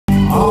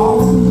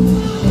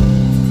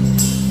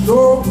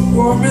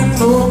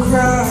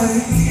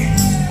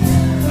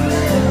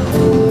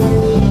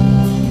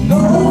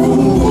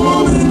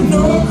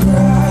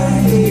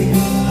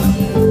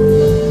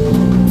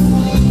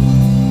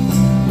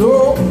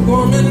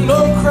woman,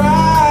 no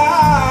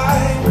cry.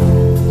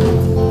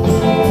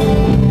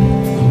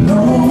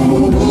 No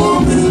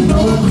woman,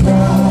 no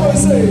cry.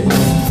 Say,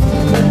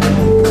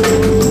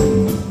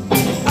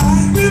 I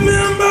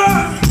remember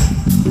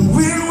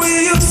when we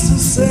used to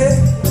say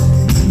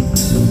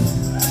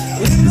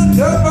in the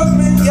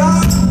government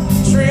yard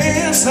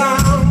train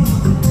sound,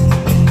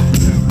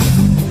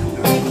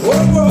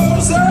 what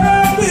was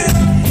urban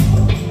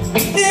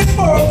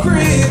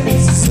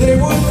hypocrites, they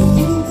would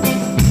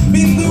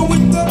mingle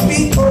with the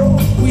people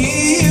we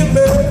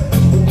met.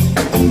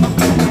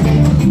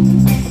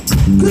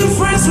 Good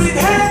friends we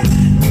had,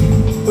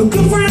 but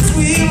good friends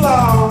we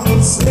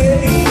lost,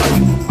 hey,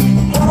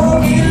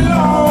 all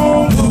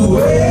along the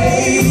way.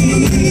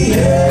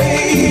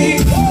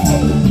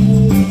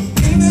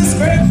 In this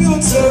great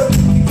future,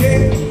 you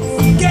can't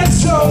forget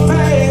your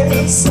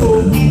past, so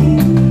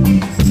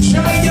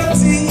try your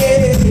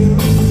tears.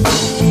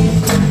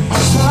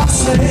 I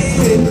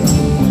say,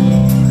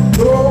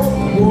 no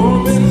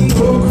woman,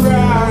 no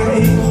cry.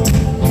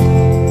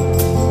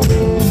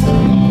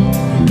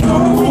 No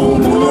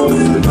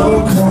woman, no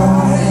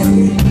cry.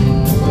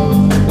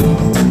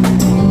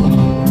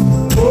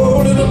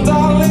 Oh, little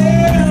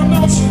darling,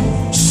 don't you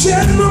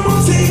shed no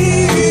more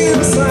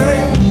tears. Say,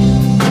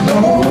 no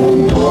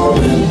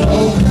woman, no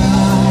cry.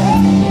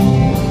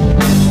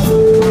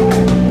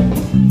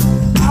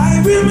 I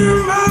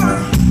remember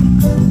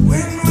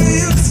when we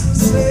used to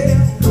say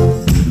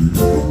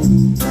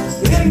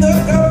in the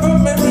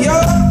government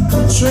yard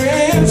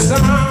train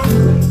sound,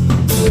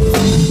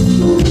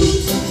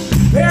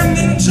 and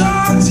in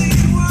Georgia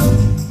would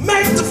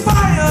make the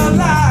fire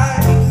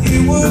light.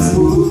 It was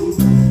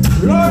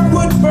Lord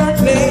would burn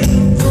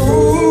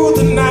through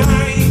the night.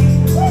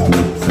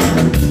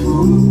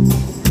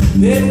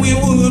 Then we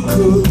would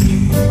cook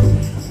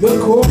the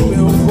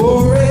cornmeal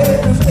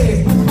porridge, hey,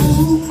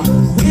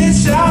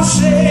 which I'll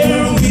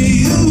share with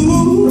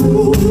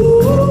you.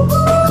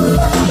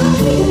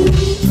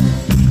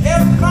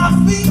 And my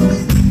feet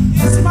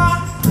is my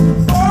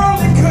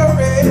only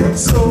courage,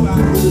 so I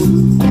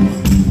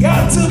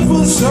got to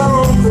push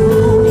on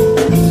through.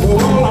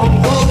 All I'm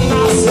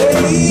gonna say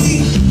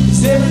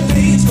is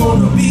everything's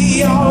gonna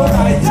be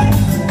alright.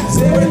 Yes,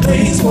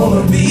 everything's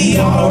gonna be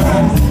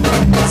alright.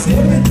 Yes,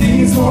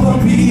 everything's gonna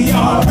be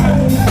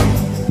alright.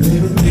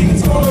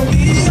 Everything's gonna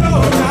be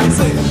alright.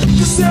 Say,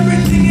 'cause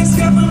everything is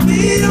gonna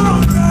be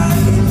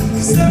alright.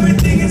 'Cause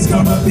everything is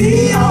gonna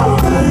be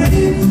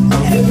alright.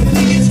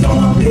 Everything is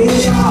gonna be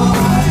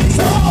alright.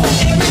 So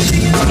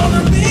everything is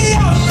gonna be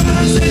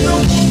alright.